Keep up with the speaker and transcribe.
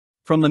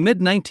From the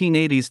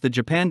mid-1980s, the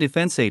Japan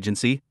Defense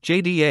Agency,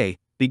 JDA,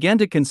 began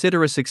to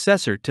consider a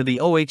successor to the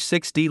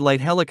OH-6D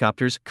light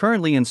helicopters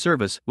currently in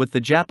service with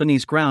the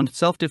Japanese Ground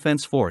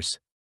Self-Defense Force.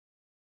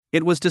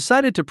 It was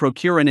decided to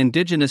procure an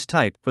indigenous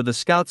type for the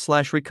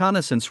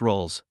scout/reconnaissance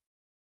roles.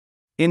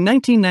 In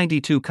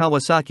 1992,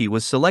 Kawasaki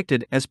was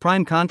selected as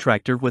prime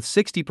contractor with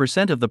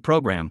 60% of the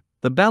program,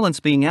 the balance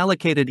being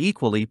allocated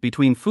equally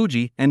between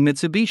Fuji and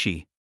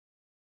Mitsubishi.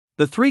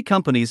 The three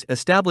companies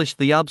established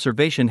the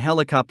observation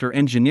helicopter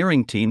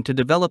engineering team to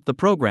develop the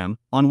program,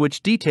 on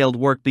which detailed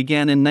work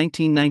began in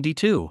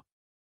 1992.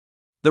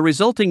 The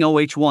resulting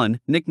OH-1,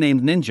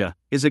 nicknamed Ninja,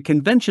 is a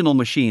conventional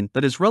machine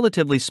that is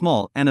relatively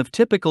small and of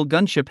typical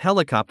gunship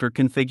helicopter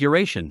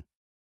configuration.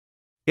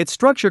 Its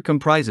structure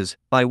comprises,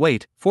 by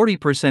weight,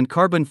 40%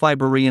 carbon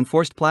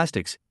fiber-reinforced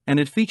plastics, and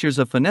it features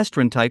a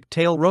fenestron-type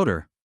tail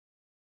rotor.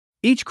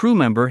 Each crew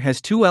member has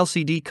two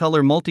LCD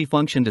color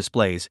multifunction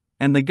displays,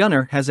 and the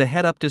gunner has a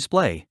head-up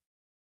display.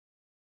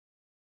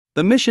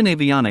 The mission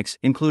avionics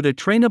include a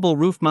trainable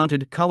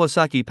roof-mounted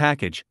Kawasaki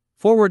package,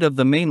 forward of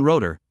the main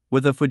rotor,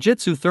 with a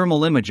Fujitsu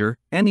thermal imager,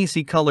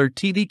 NEC color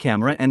TV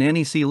camera and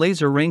NEC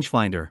laser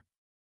rangefinder.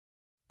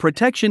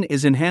 Protection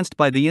is enhanced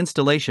by the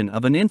installation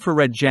of an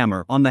infrared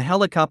jammer on the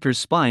helicopter's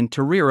spine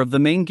to rear of the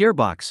main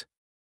gearbox.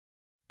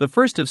 The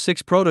first of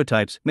 6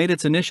 prototypes made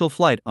its initial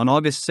flight on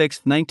August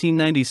 6,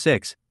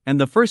 1996, and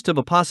the first of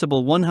a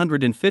possible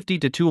 150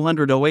 to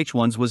 200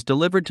 OH-1s was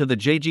delivered to the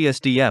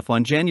JGSDF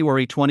on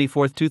January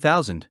 24,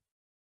 2000.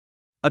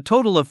 A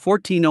total of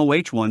 14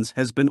 OH-1s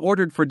has been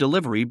ordered for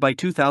delivery by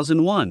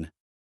 2001.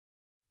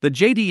 The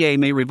JDA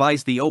may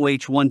revise the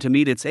OH-1 to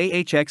meet its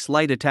AHX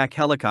light attack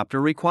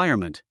helicopter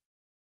requirement.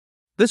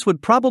 This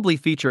would probably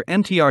feature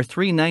MTR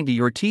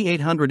 390 or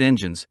T800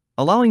 engines,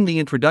 allowing the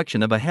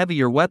introduction of a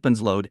heavier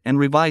weapons load and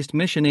revised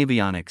mission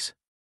avionics.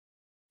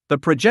 The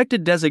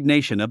projected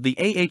designation of the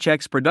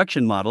AHX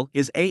production model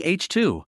is AH-2.